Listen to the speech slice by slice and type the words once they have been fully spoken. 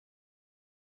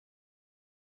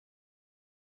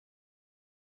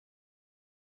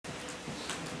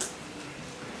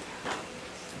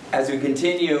as we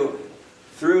continue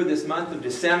through this month of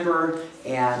December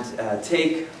and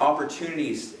take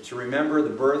opportunities to remember the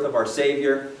birth of our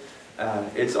Savior,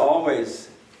 it's always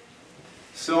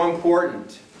so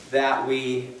important that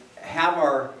we have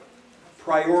our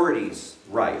priorities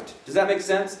right. Does that make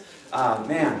sense?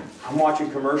 Man, I'm watching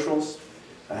commercials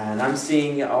and I'm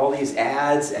seeing all these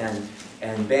ads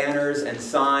and banners and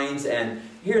signs, and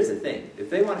here's the thing. If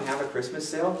they want to have a Christmas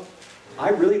sale, I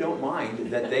really don't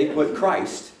mind that they put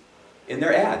Christ in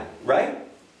their ad, right?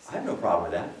 I have no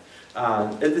problem with that.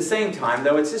 At the same time,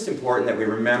 though, it's just important that we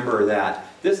remember that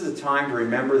this is a time to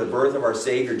remember the birth of our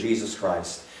Savior, Jesus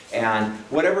Christ. And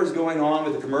whatever's going on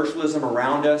with the commercialism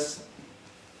around us,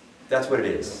 that's what it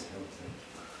is.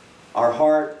 Our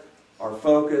heart, our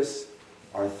focus,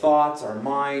 our thoughts, our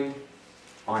mind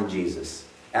on Jesus,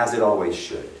 as it always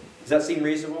should. Does that seem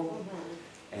reasonable?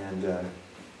 And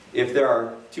if there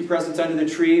are 2 presents under the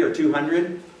tree or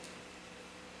 200,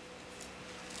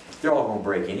 they're all going to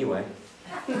break anyway.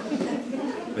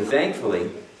 But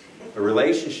thankfully, a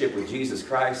relationship with Jesus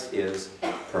Christ is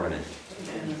permanent,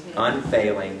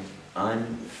 unfailing,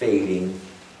 unfading,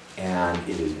 and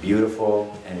it is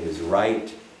beautiful, and it is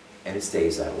right, and it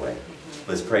stays that way.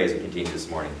 Let's pray as we continue this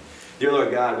morning. Dear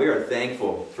Lord God, we are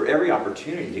thankful for every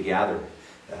opportunity to gather,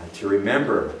 to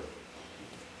remember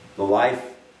the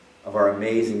life of our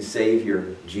amazing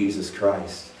Savior, Jesus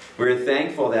Christ. We are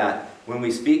thankful that when we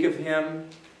speak of Him,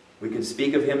 we can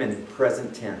speak of Him in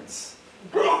present tense,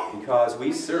 because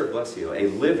we serve, bless you, a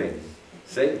living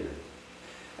Savior.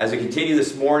 As we continue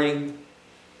this morning,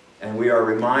 and we are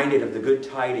reminded of the good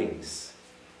tidings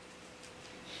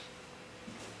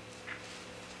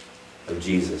of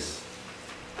Jesus,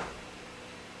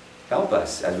 help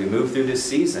us as we move through this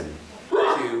season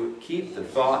to keep the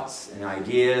thoughts and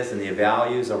ideas and the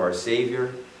values of our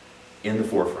Savior in the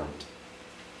forefront.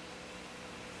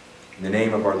 In the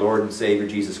name of our Lord and Savior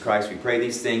Jesus Christ, we pray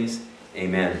these things.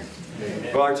 Amen.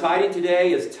 Amen. Well, our tiding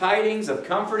today is tidings of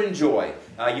comfort and joy.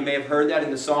 You may have heard that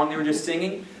in the song they were just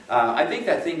singing. I think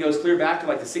that thing goes clear back to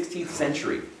like the 16th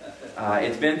century.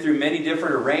 It's been through many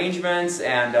different arrangements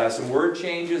and some word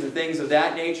changes and things of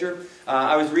that nature.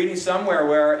 I was reading somewhere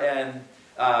where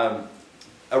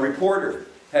a reporter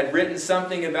had written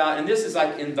something about, and this is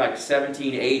like in like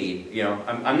 1780, you know,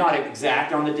 I'm not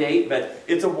exact on the date, but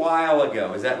it's a while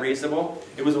ago. Is that reasonable?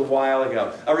 It was a while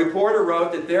ago. A reporter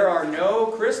wrote that there are no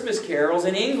Christmas carols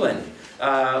in England,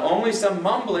 only some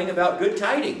mumbling about good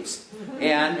tidings.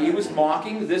 And he was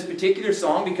mocking this particular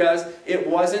song because it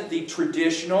wasn't the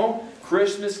traditional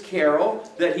Christmas carol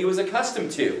that he was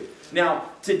accustomed to. Now,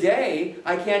 today,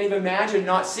 I can't even imagine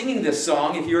not singing this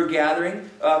song if you were gathering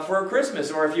for a Christmas,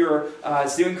 or if you were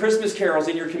doing Christmas carols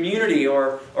in your community,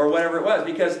 or whatever it was,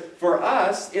 because for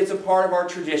us, it's a part of our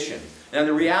tradition. Now,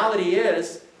 the reality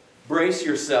is, brace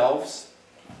yourselves,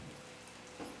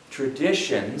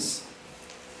 traditions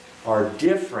are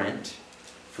different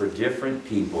for different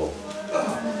people.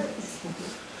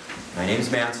 My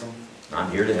name's Mansel. I'm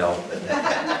here to help.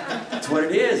 That's what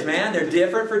it is, man. They're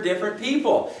different for different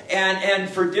people. And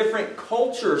for different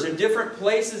cultures and different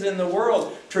places in the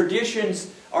world,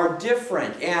 traditions are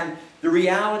different. And the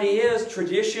reality is,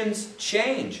 traditions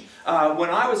change. When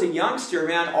I was a youngster,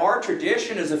 man, our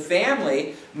tradition as a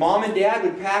family, Mom and Dad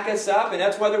would pack us up, and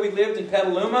that's whether we lived in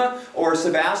Petaluma or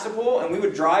Sebastopol, and we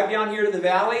would drive down here to the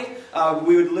valley.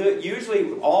 We would usually,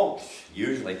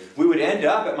 we would end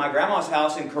up at my grandma's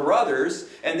house in Carruthers,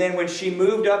 and then when she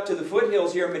moved up to the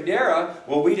foothills here in Madera,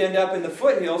 well, we'd end up in the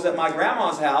foothills at my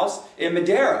grandma's house in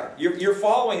Madera. You're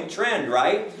following a trend,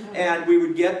 right? And we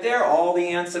would get there, all the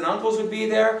aunts and uncles would be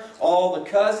there, all the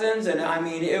cousins, and I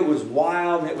mean, it was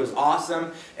wild, and it was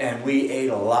awesome, and we ate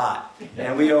a lot.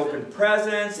 And we opened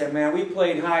presents, and man, we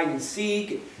played hide and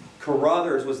seek.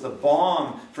 Carruthers was the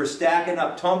bomb for stacking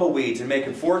up tumbleweeds and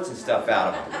making forts and stuff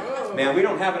out of them. Man, we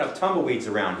don't have enough tumbleweeds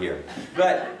around here.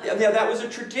 But yeah, that was a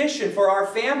tradition for our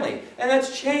family. And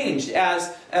that's changed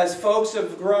as folks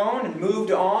have grown and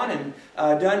moved on and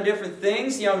done different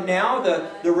things. You know, now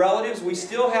the relatives, we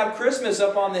still have Christmas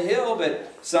up on the hill,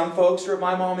 but some folks are at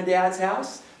my mom and dad's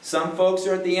house. Some folks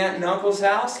are at the aunt and uncle's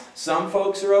house. Some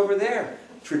folks are over there.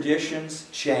 Traditions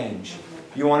change.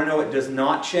 You want to know what does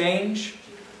not change?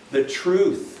 The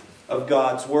truth of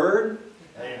God's Word.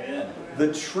 Amen.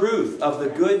 The truth of the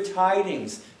good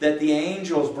tidings that the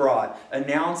angels brought,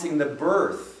 announcing the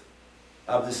birth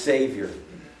of the Savior,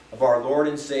 of our Lord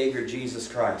and Savior, Jesus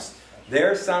Christ.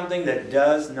 There's something that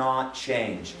does not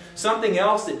change. Something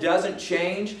else that doesn't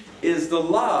change is the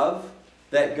love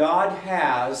that God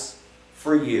has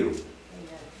for you.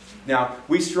 Now,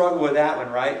 we struggle with that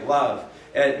one, right? Love.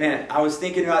 And man, I was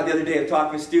thinking about the other day of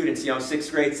talking with students,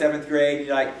 6th grade, 7th grade,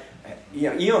 like, you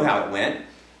know how it went.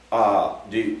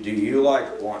 Do you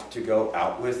want to go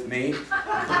out with me?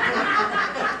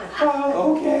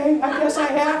 Oh, okay, I guess I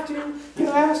have to. You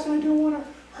asked, and I don't want to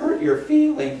hurt your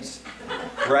feelings.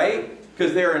 Right?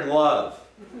 Because they're in love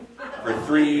for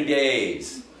 3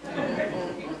 days.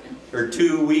 Or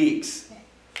 2 weeks.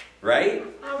 Right?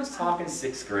 I was talking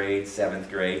 6th grade, 7th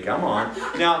grade, come on.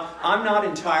 Now, I'm not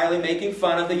entirely making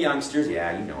fun of the youngsters.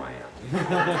 Yeah, you know I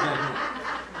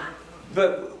am.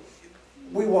 But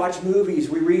we watch movies,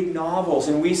 we read novels,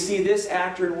 and we see this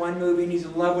actor in one movie and he's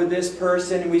in love with this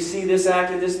person, and we see this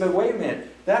actor in this movie. Wait a minute,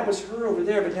 that was her over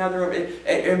there, but now they're over,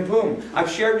 and boom. I've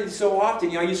shared with you so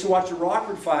often. I used to watch the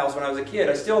Rockford Files when I was a kid.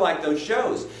 I still like those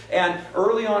shows. And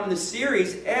early on in the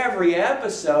series, every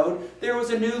episode, there was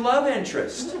a new love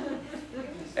interest.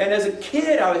 And as a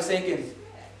kid, I was thinking,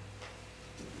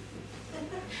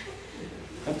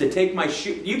 I have to take my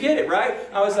shoe. You get it, right?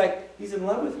 I was like, he's in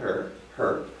love with her.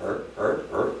 Her.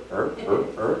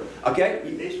 Okay?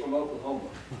 He's from Oklahoma.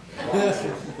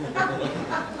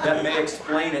 That may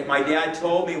explain it. My dad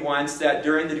told me once that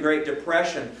during the Great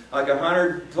Depression, like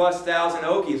 100+ thousand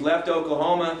Okies left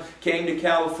Oklahoma, came to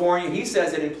California. He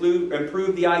says it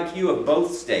improved the IQ of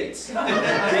both states.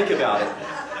 Think about it.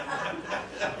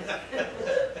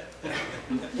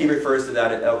 He refers to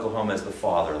that at Oklahoma as the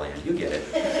fatherland. You get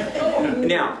it.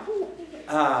 Now,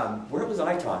 where was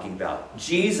I talking about?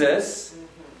 Jesus,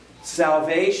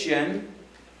 salvation,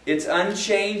 it's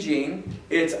unchanging,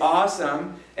 it's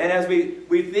awesome. And as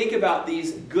we think about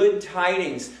these good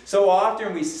tidings, so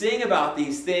often we sing about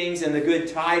these things and the good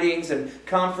tidings and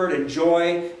comfort and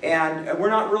joy, and we're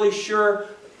not really sure.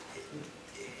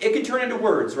 It can turn into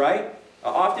words, right?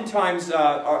 Oftentimes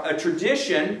a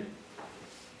tradition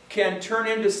can turn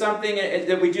into something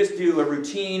that we just do, a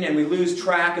routine, and we lose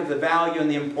track of the value and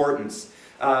the importance.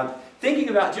 Thinking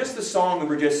about just the song we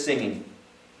were just singing.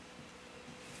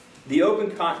 The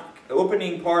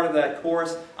opening part of that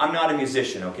chorus, I'm not a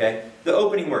musician, okay? The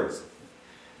opening words.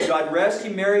 God rest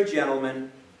you merry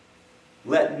gentlemen,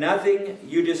 let nothing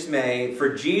you dismay,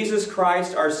 for Jesus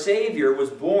Christ our Savior was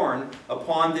born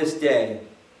upon this day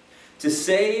to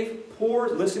save poor,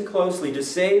 listen closely, to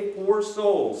save poor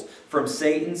souls from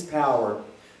Satan's power,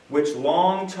 which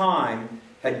long time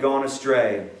had gone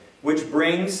astray, which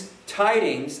brings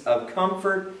tidings of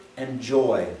comfort and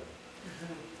joy.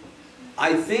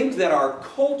 I think that our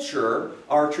culture,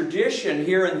 our tradition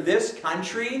here in this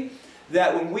country,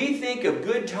 that when we think of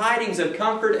good tidings of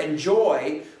comfort and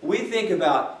joy, we think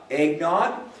about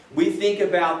eggnog, we think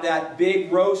about that big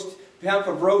pound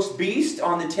of roast beast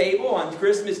on the table on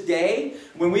Christmas Day.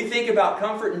 When we think about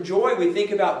comfort and joy, we think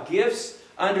about gifts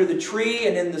under the tree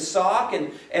and in the sock,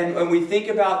 and when we think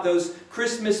about those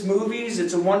Christmas movies,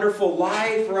 It's a Wonderful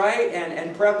Life, right,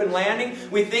 and Prep and Landing,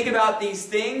 we think about these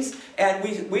things, and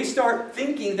we start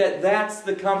thinking that that's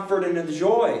the comfort and the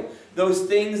joy, those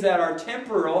things that are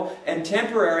temporal and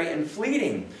temporary and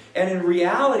fleeting. And in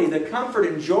reality, the comfort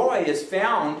and joy is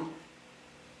found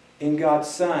in God's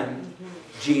Son,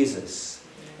 Jesus.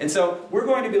 And so we're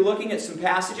going to be looking at some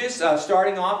passages,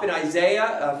 starting off in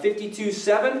Isaiah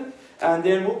 52:7. And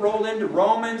then we'll roll into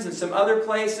Romans and some other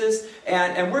places.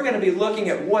 And we're going to be looking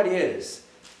at what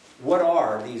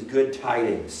are these good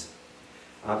tidings.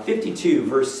 52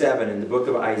 verse 7 in the book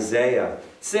of Isaiah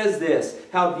says this: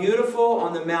 How beautiful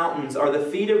on the mountains are the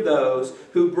feet of those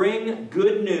who bring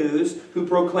good news, who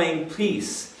proclaim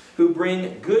peace, who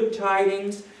bring good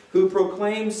tidings, who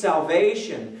proclaim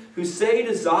salvation, who say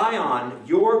to Zion,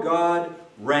 your God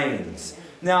reigns.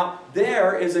 Now,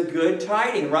 there is a good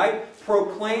tiding, right?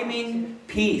 Proclaiming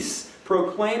peace,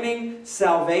 proclaiming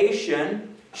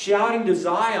salvation, shouting to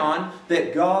Zion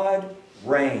that God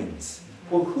reigns.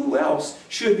 Well, who else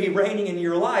should be reigning in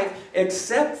your life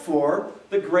except for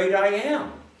the great I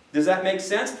Am? Does that make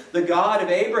sense? The God of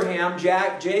Abraham,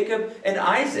 Jacob, and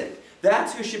Isaac.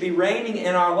 That's who should be reigning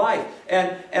in our life.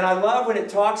 And I love when it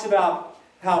talks about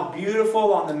how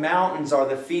beautiful on the mountains are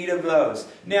the feet of those.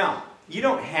 Now, you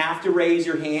don't have to raise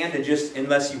your hand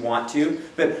unless you want to,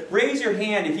 but raise your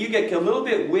hand if you get a little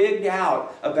bit wigged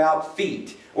out about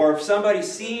feet, or if somebody's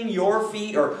seeing your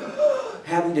feet or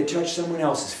having to touch someone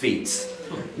else's feet.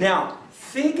 Now,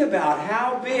 think about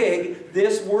how big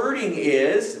this wording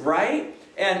is, right?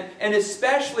 And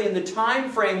especially in the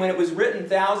time frame when it was written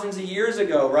thousands of years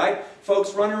ago, right?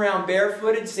 Folks running around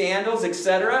barefooted, sandals,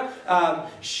 etc.,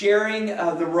 sharing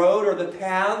the road or the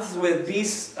paths with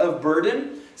beasts of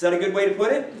burden. Is that a good way to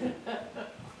put it?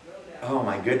 Oh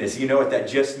my goodness, you know what that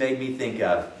just made me think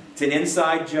of? It's an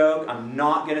inside joke. I'm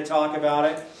not going to talk about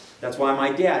it. That's why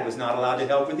my dad was not allowed to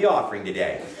help with the offering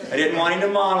today. I didn't want him to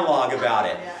monologue about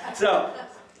it. So,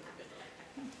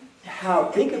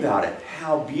 think about it.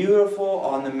 How beautiful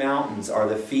on the mountains are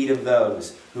the feet of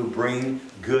those who bring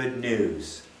good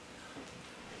news.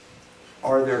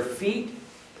 Are their feet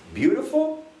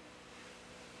beautiful?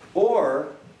 Or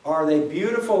are they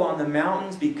beautiful on the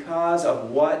mountains because of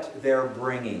what they're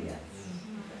bringing?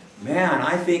 Man,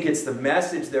 I think it's the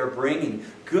message they're bringing.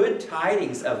 Good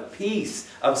tidings of peace,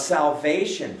 of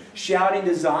salvation, shouting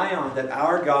to Zion that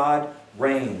our God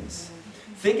reigns.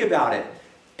 Think about it.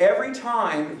 Every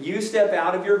time you step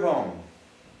out of your home,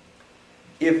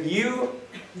 if you,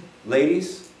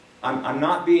 ladies, I'm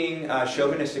not being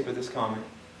chauvinistic with this comment,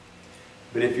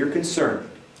 but if you're concerned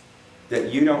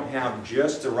that you don't have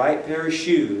just the right pair of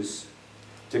shoes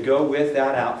to go with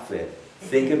that outfit,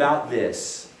 think about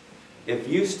this. If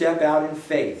you step out in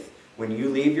faith when you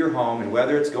leave your home, and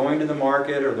whether it's going to the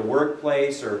market or the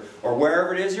workplace or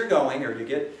wherever it is you're going, or you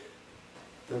get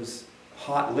those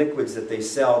hot liquids that they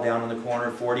sell down on the corner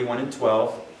of 41 and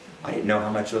 12. I didn't know how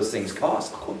much those things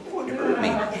cost. Oh, it hurt me.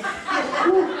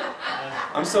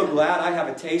 I'm so glad I have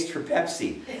a taste for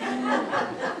Pepsi.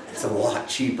 It's a lot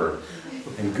cheaper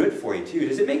and good for you too.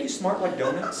 Does it make you smart like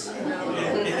donuts?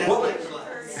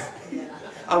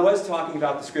 I was talking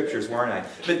about the scriptures, weren't I?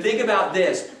 But think about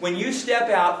this. When you step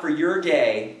out for your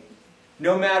day,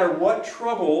 no matter what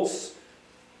troubles,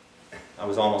 I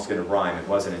was almost going to rhyme. It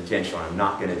wasn't intentional. I'm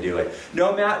not going to do it.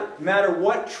 No matter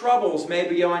what troubles may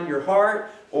be on your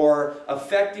heart or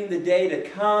affecting the day to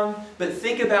come, but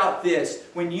think about this.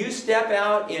 When you step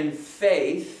out in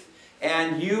faith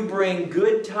and you bring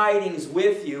good tidings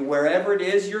with you wherever it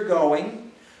is you're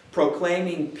going,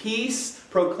 proclaiming peace,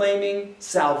 proclaiming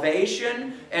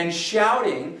salvation, and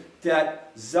shouting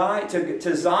that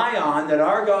to Zion that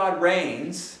our God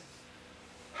reigns,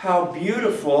 how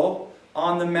beautiful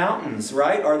on the mountains,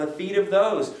 right, are the feet of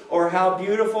those. Or how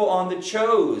beautiful on the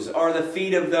chose are the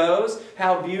feet of those.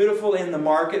 How beautiful in the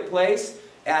marketplace,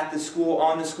 at the school,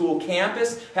 on the school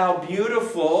campus. How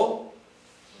beautiful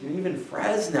even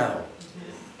Fresno.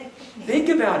 Think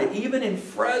about it, even in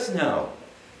Fresno.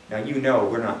 Now you know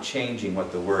we're not changing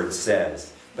what the Word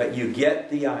says, but you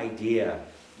get the idea.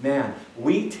 Man,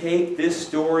 we take this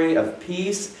story of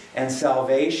peace and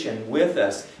salvation with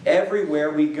us everywhere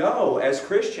we go as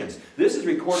Christians. This is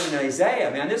recorded in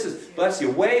Isaiah. Man, this is, bless you,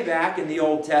 way back in the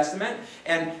Old Testament,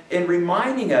 and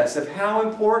reminding us of how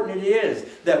important it is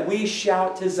that we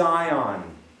shout to Zion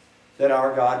that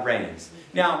our God reigns.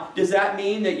 Now, does that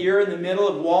mean that you're in the middle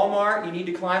of Walmart and you need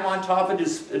to climb on top of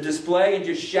a display and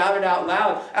just shout it out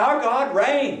loud? Our God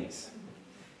reigns.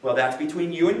 Well, that's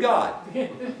between you and God.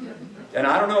 And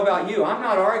I don't know about you. I'm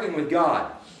not arguing with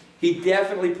God. He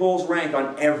definitely pulls rank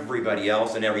on everybody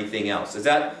else and everything else. Is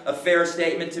that a fair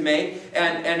statement to make?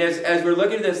 And as we're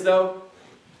looking at this, though,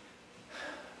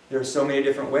 there are so many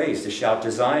different ways to shout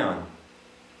to Zion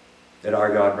that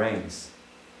our God reigns.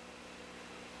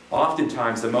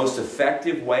 Oftentimes, the most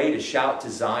effective way to shout to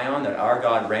Zion that our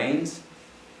God reigns,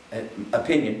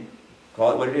 opinion,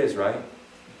 call it what it is, right?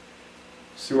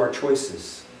 It's through our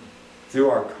choices, through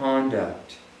our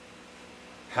conduct,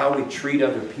 how we treat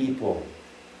other people,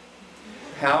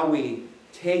 how we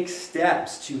take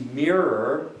steps to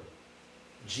mirror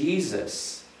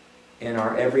Jesus in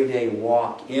our everyday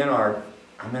walk, in our,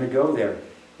 I'm going to go there,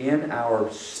 in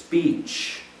our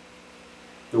speech.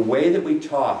 The way that we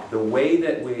talk, the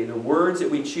words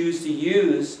that we choose to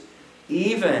use,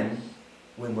 even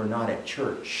when we're not at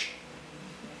church.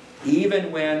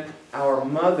 Even when our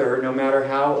mother, no matter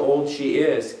how old she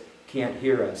is, can't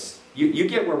hear us. You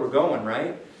get where we're going,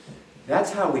 right?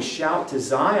 That's how we shout to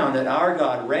Zion that our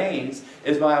God reigns,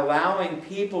 is by allowing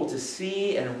people to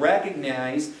see and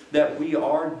recognize that we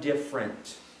are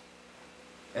different.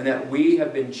 And that we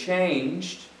have been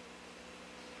changed,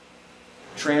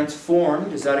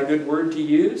 transformed, is that a good word to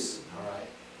use? All right.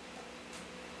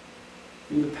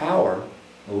 Through the power,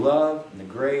 the love, and the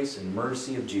grace and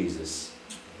mercy of Jesus.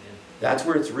 Amen. That's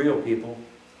where it's real, people.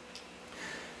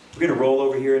 We're going to roll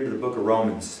over here into the book of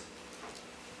Romans.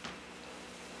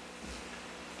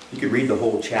 You could read the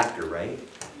whole chapter, right?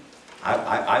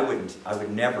 I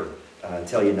would never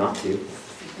tell you not to.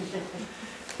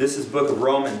 This is book of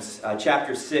Romans,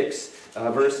 chapter 6,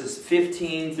 verses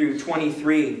 15 through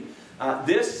 23.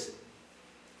 This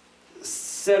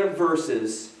set of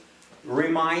verses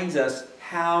reminds us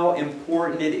how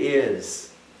important it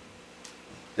is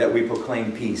that we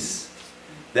proclaim peace,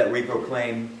 that we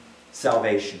proclaim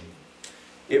salvation.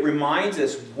 It reminds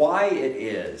us why it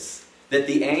is that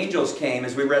the angels came,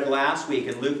 as we read last week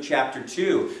in Luke chapter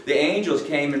 2. The angels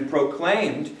came and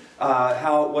proclaimed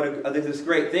this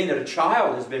great thing that a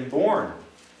child has been born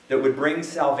that would bring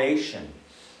salvation.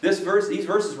 These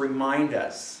verses remind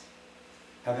us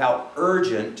of how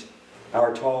urgent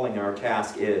our calling and our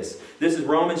task is. This is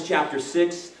Romans chapter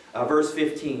 6, verse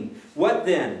 15. What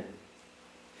then?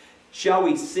 Shall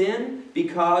we sin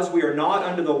because we are not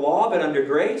under the law but under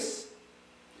grace?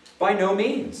 By no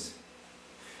means.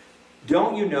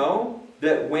 Don't you know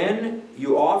that when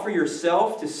you offer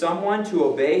yourself to someone to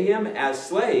obey him as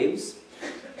slaves,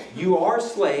 you are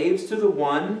slaves to the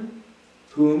one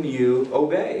whom you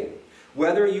obey,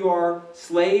 whether you are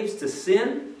slaves to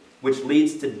sin, which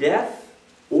leads to death,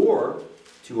 or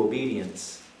to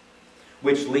obedience,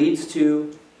 which leads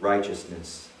to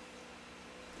righteousness.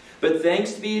 But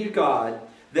thanks be to God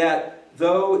that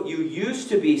though you used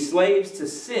to be slaves to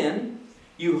sin,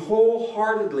 you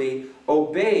wholeheartedly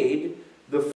obeyed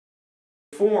the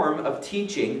form of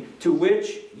teaching to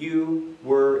which you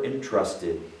were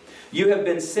entrusted. You have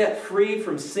been set free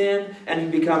from sin and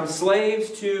have become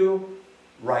slaves to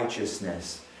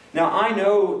righteousness. Now I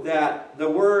know that the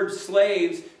word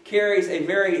slaves carries a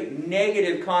very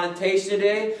negative connotation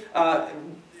today.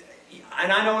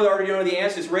 And I already know the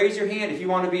answer is raise your hand if you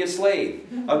want to be a slave.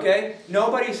 Okay?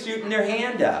 Nobody's shooting their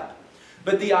hand up.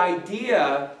 But the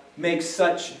idea makes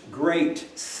such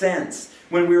great sense.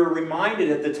 When we were reminded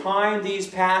at the time these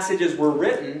passages were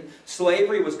written,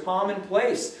 slavery was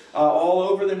commonplace all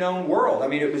over the known world. I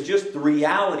mean, it was just the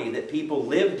reality that people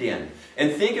lived in.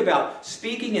 And think about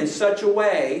speaking in such a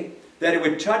way that it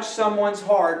would touch someone's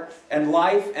heart and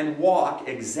life and walk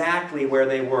exactly where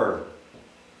they were.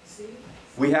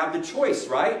 We have the choice,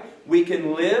 right? We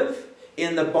can live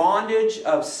in the bondage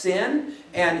of sin,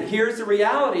 and here's the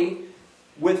reality.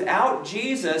 Without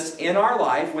Jesus in our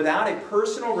life, without a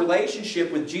personal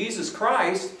relationship with Jesus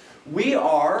Christ, we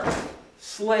are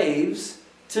slaves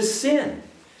to sin,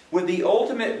 with the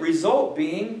ultimate result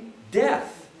being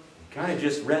death. We kind of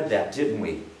just read that, didn't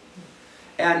we?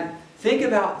 And think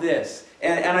about this.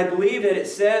 And I believe that it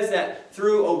says that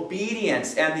through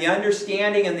obedience and the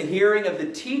understanding and the hearing of the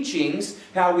teachings,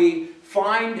 how we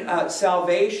find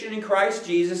salvation in Christ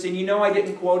Jesus. And you know I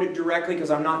didn't quote it directly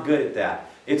because I'm not good at that.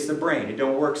 It's the brain. It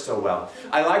don't work so well.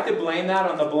 I like to blame that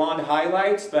on the blonde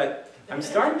highlights, but I'm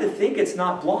starting to think it's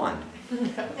not blonde.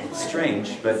 It's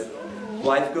strange, but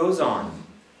life goes on.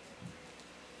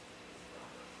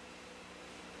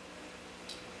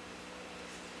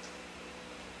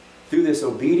 Through this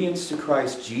obedience to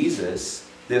Christ Jesus,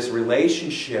 this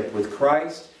relationship with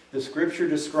Christ, the Scripture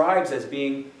describes as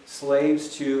being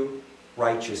slaves to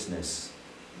righteousness.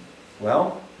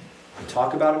 Well, we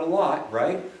talk about it a lot,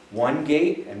 right? One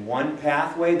gate and one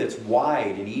pathway that's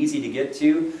wide and easy to get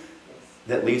to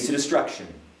that leads to destruction.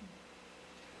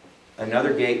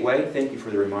 Another gateway, thank you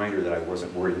for the reminder that I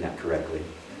wasn't wording that correctly.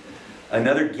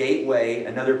 Another gateway,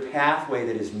 another pathway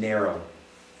that is narrow.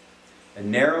 A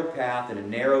narrow path and a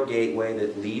narrow gateway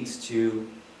that leads to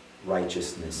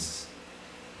righteousness.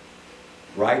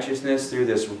 Righteousness through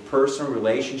this personal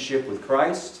relationship with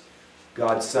Christ,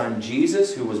 God's Son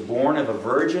Jesus, who was born of a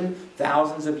virgin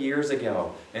thousands of years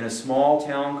ago in a small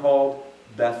town called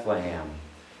Bethlehem,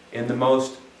 in the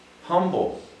most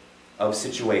humble of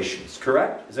situations.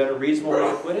 Correct? Is that a reasonable way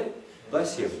to put it?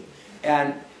 Bless you.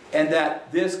 And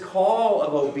that this call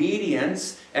of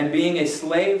obedience and being a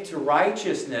slave to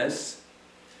righteousness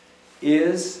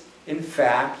is, in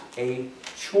fact, a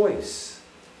choice.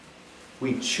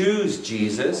 We choose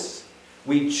Jesus.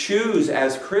 We choose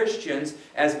as Christians,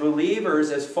 as believers,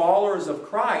 as followers of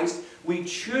Christ, we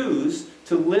choose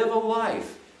to live a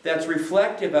life that's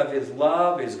reflective of His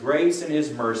love, His grace, and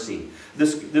His mercy.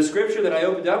 The scripture that I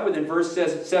opened up with in verse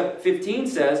 15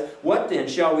 says, "What then?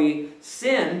 Shall we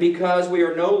sin because we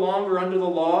are no longer under the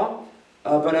law,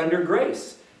 but under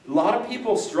grace?" A lot of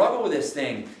people struggle with this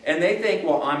thing, and they think,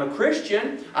 well, I'm a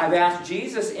Christian. I've asked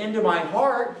Jesus into my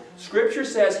heart. Scripture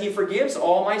says He forgives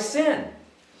all my sin.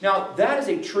 Now, that is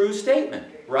a true statement,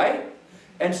 right?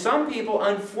 And some people,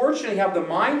 unfortunately, have the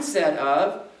mindset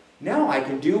of, now I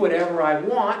can do whatever I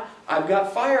want. I've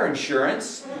got fire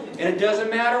insurance, and it doesn't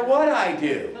matter what I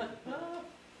do.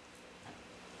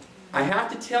 I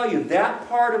have to tell you, that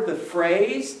part of the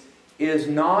phrase is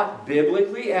not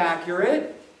biblically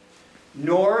accurate,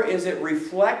 nor is it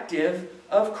reflective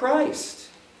of Christ.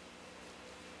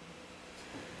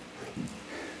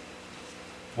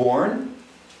 Born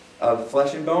of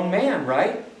flesh and bone man,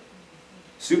 right?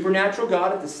 Supernatural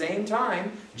God at the same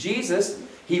time. Jesus,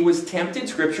 He was tempted,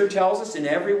 Scripture tells us, in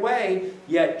every way,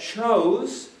 yet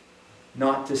chose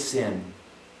not to sin.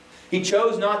 He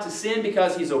chose not to sin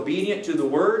because He's obedient to the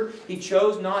Word. He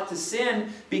chose not to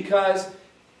sin because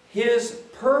His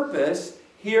purpose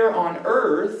here on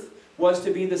earth was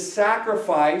to be the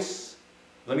sacrifice,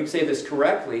 let me say this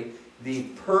correctly, the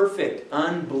perfect,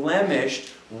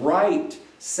 unblemished, right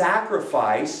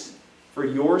sacrifice for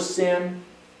your sin,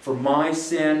 for my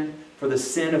sin, for the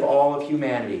sin of all of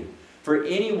humanity. For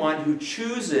anyone who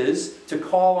chooses to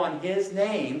call on His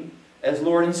name as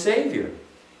Lord and Savior.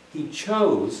 He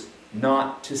chose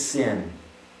not to sin.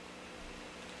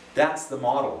 That's the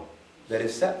model that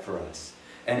is set for us.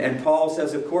 And Paul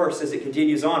says, of course, as it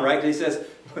continues on, right? He says,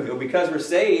 because we're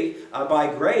saved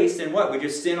by grace, and what? We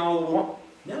just sin all along?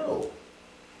 No.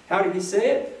 How did he say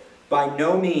it? By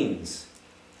no means.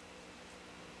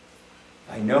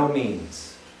 By no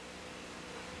means.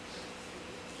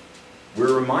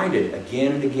 We're reminded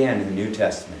again and again in the New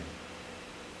Testament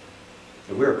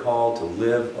that we are called to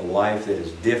live a life that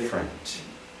is different.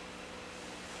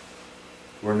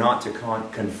 We're not to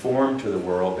conform to the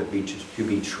world, but to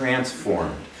be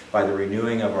transformed by the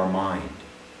renewing of our mind.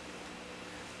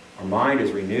 Our mind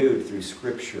is renewed through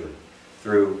Scripture,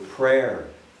 through prayer,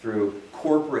 through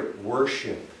corporate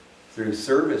worship, through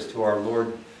service to our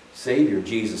Lord Savior,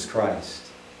 Jesus Christ.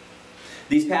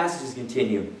 These passages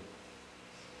continue.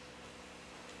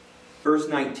 Verse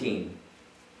 19.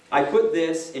 I put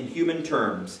this in human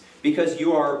terms because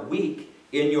you are weak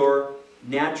in your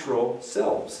natural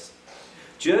selves.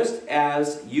 Just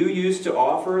as you used to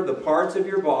offer the parts of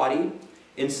your body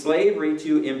in slavery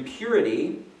to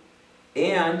impurity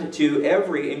and to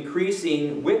every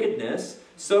increasing wickedness,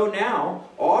 so now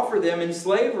offer them in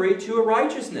slavery to a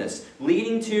righteousness,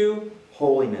 leading to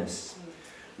holiness.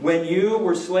 When you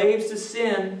were slaves to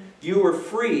sin, you were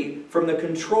free from the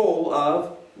control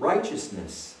of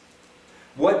righteousness.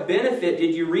 What benefit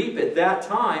did you reap at that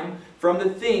time from the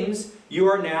things you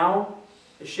are now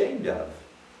ashamed of?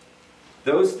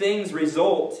 Those things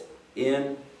result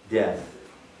in death.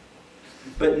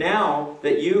 But now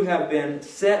that you have been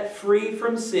set free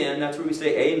from sin, that's where we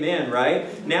say amen,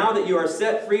 right? Now that you are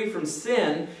set free from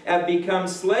sin and become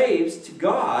slaves to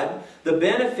God, the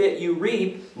benefit you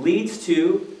reap leads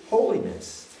to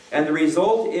holiness. And the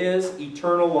result is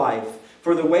eternal life.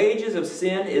 For the wages of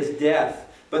sin is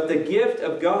death, but the gift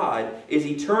of God is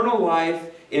eternal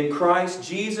life in Christ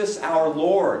Jesus our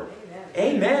Lord.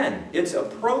 Amen. It's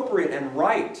appropriate and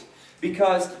right,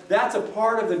 because that's a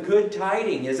part of the good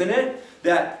tiding, isn't it?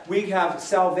 That we have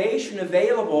salvation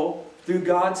available through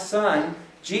God's Son,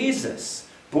 Jesus,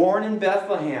 born in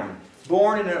Bethlehem,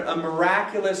 born in a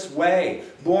miraculous way,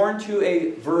 born to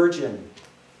a virgin.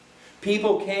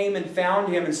 People came and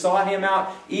found Him and sought Him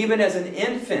out even as an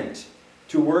infant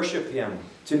to worship Him,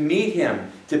 to meet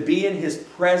Him, to be in His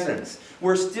presence.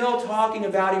 We're still talking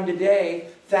about Him today,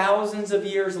 thousands of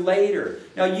years later.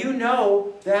 Now you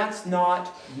know that's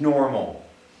not normal.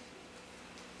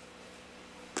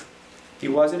 He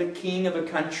wasn't a king of a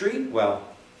country. Well,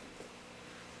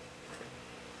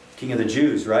 king of the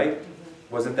Jews, right?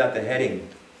 Wasn't that the heading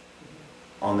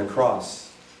on the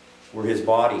cross where His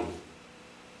body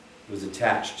was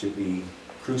attached to be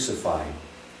crucified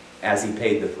as He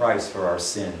paid the price for our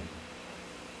sin?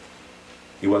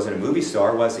 He wasn't a movie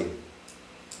star, was He?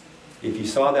 If you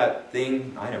saw that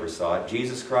thing, I never saw it,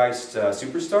 Jesus Christ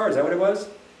Superstar, is that what it was?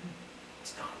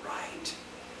 It's not right.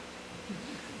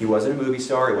 He wasn't a movie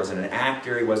star, He wasn't an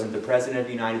actor, He wasn't the President of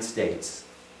the United States.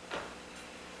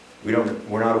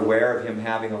 We're not aware of Him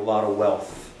having a lot of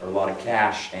wealth or a lot of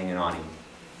cash hanging on Him.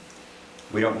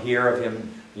 We don't hear of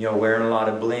Him, wearing a lot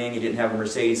of bling. He didn't have a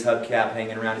Mercedes hubcap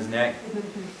hanging around His neck.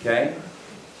 Okay?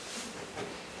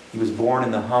 He was born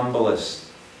in the humblest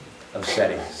of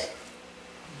settings.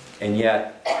 And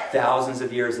yet, thousands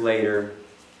of years later,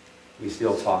 we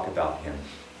still talk about Him.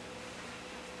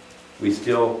 We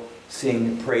still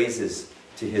sing praises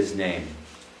to His name.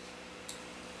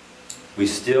 We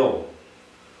still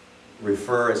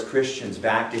refer as Christians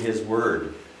back to His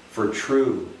Word for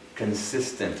true,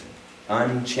 consistent,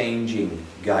 unchanging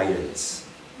guidance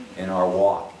in our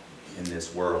walk in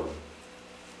this world.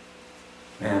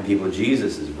 Man, people,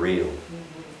 Jesus is real.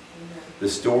 The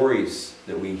stories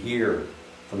that we hear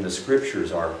from the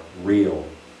Scriptures are real.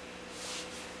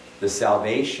 The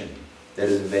salvation that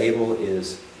is available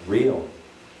is real.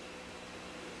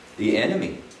 The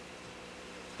enemy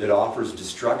that offers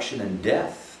destruction and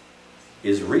death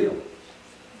is real.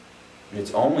 And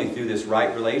it's only through this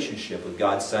right relationship with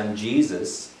God's Son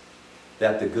Jesus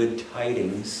that the good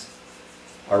tidings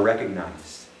are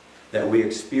recognized, that we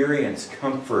experience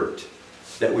comfort,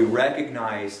 that we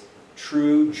recognize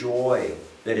true joy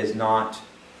that is not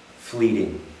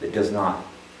fleeting, that does not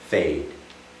fade.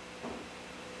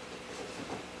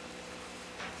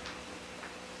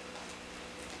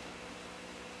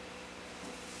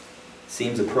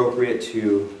 Seems appropriate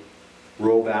to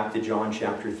roll back to John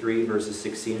chapter 3, verses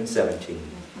 16 and 17,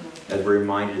 as we're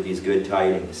reminded of these good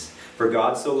tidings. For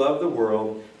God so loved the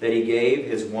world that he gave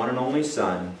his one and only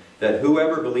Son, that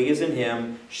whoever believes in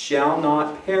him shall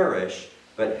not perish,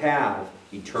 but have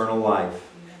eternal life.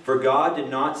 For God did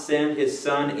not send his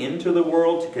Son into the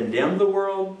world to condemn the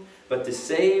world, but to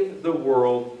save the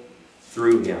world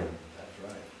through him.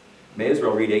 That's right. May as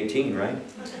well read 18, right?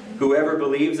 Whoever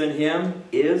believes in him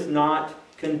is not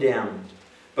condemned,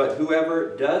 but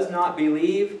whoever does not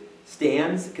believe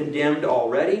stands condemned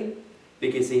already,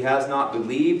 because he has not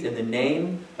believed in the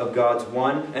name of God's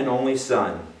one and only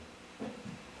Son.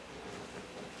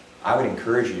 I would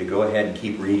encourage you to go ahead and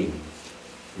keep reading.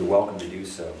 You're welcome to do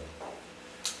so.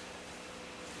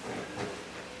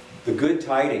 The good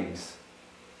tidings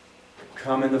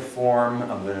come in the form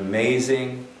of an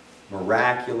amazing,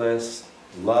 miraculous,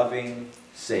 loving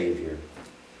Savior.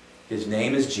 His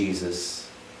name is Jesus.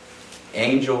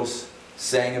 Angels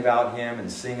sang about him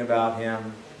and sing about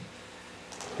him.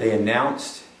 They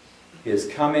announced his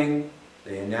coming.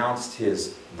 They announced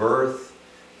his birth.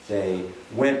 They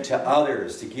went to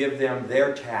others to give them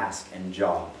their task and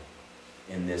job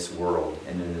in this world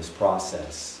and in this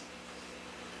process.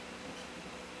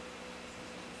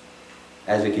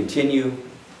 As we continue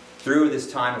through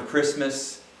this time of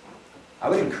Christmas, I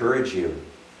would encourage you,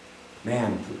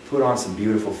 man, put on some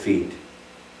beautiful feet.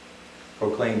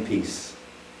 Proclaim peace.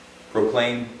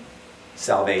 Proclaim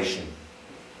salvation.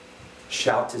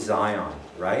 Shout to Zion,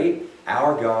 right?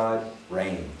 Our God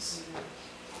reigns.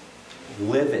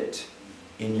 Live it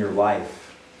in your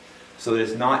life, so that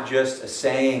it's not just a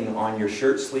saying on your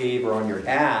shirt sleeve or on your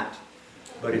hat,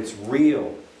 but it's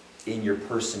real in your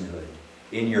personhood,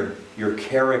 in your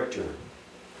character,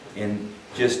 in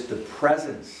just the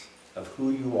presence of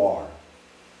who you are.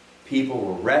 People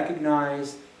will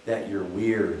recognize that you're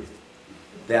weird,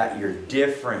 that you're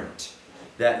different,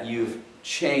 that you've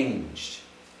changed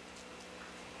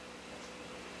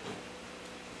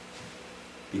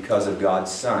because of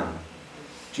God's Son,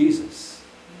 Jesus,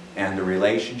 and the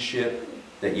relationship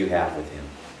that you have with him.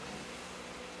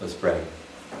 Let's pray.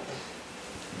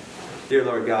 Dear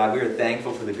Lord God, we are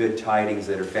thankful for the good tidings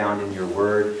that are found in your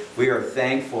word. We are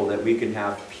thankful that we can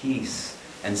have peace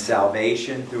and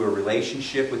salvation through a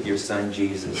relationship with your Son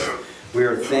Jesus. We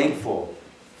are thankful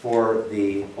for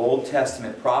the Old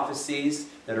Testament prophecies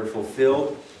that are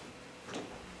fulfilled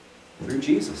through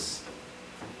Jesus.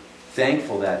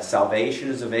 Thankful that salvation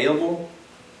is available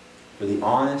for the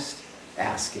honest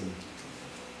asking.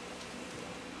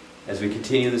 As we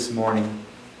continue this morning,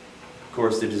 of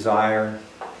course, the desire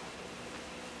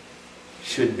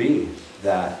should be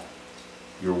that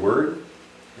your word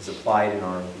is applied in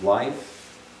our life,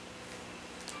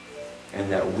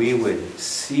 and that we would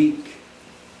seek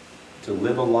to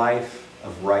live a life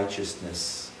of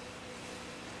righteousness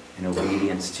and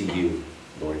obedience to you,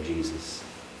 Lord Jesus.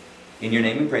 In your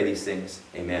name we pray these things.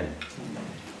 Amen.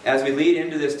 As we lead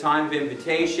into this time of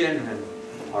invitation and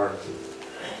our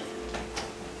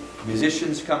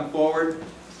musicians come forward,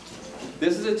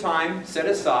 this is a time set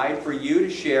aside for you to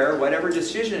share whatever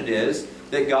decision it is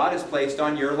that God has placed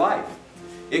on your life.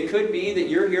 It could be that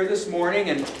you're here this morning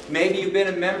and maybe you've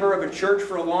been a member of a church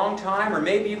for a long time, or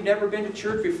maybe you've never been to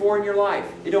church before in your life.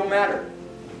 It don't matter.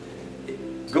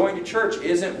 Going to church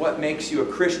isn't what makes you a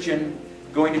Christian.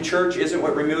 Going to church isn't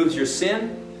what removes your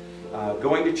sin.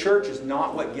 Going to church is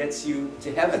not what gets you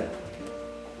to heaven.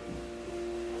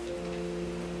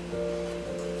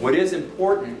 What is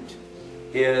important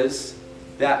is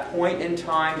that point in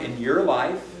time in your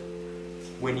life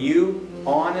when you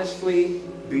honestly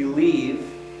believe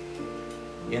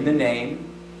in the name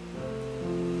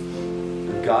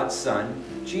of God's Son,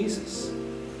 Jesus.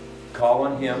 Call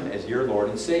on him as your Lord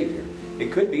and Savior.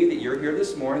 It could be that you're here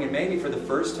this morning and maybe for the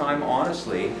first time,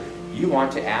 honestly, you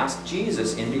want to ask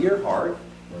Jesus into your heart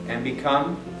and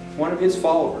become one of his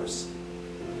followers.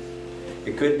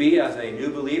 It could be as a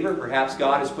new believer, perhaps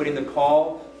God is putting the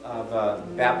call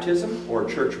of baptism or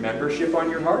church membership on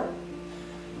your heart.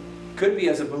 Could be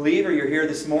as a believer, you're here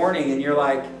this morning and you're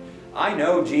like, I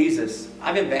know Jesus.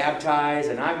 I've been baptized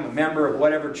and I'm a member of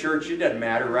whatever church. It doesn't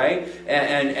matter, right?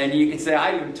 And you can say,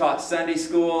 I even taught Sunday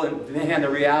school, and man, the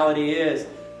reality is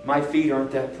my feet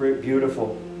aren't that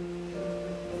beautiful.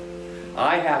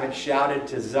 I haven't shouted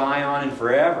to Zion in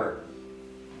forever.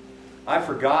 I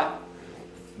forgot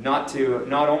not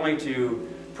only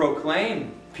to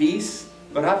proclaim peace,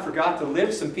 but I forgot to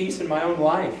live some peace in my own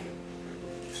life.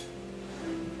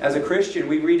 As a Christian,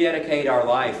 we rededicate our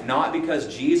life, not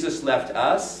because Jesus left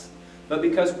us, but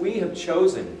because we have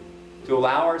chosen to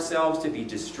allow ourselves to be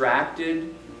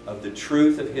distracted of the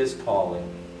truth of his calling.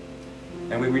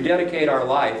 And we rededicate our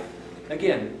life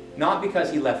Again, not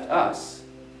because He left us,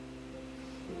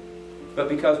 but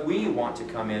because we want to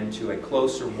come into a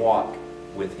closer walk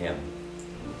with Him.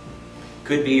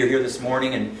 Could be you're here this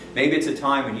morning and maybe it's a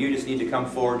time when you just need to come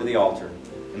forward to the altar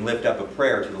and lift up a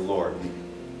prayer to the Lord.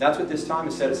 That's what this time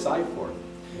is set aside for.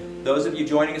 Those of you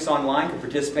joining us online can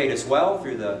participate as well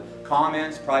through the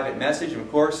comments, private message, and of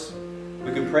course,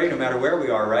 we can pray no matter where we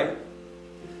are, right?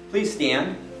 Please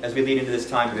stand as we lead into this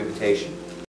time of invitation.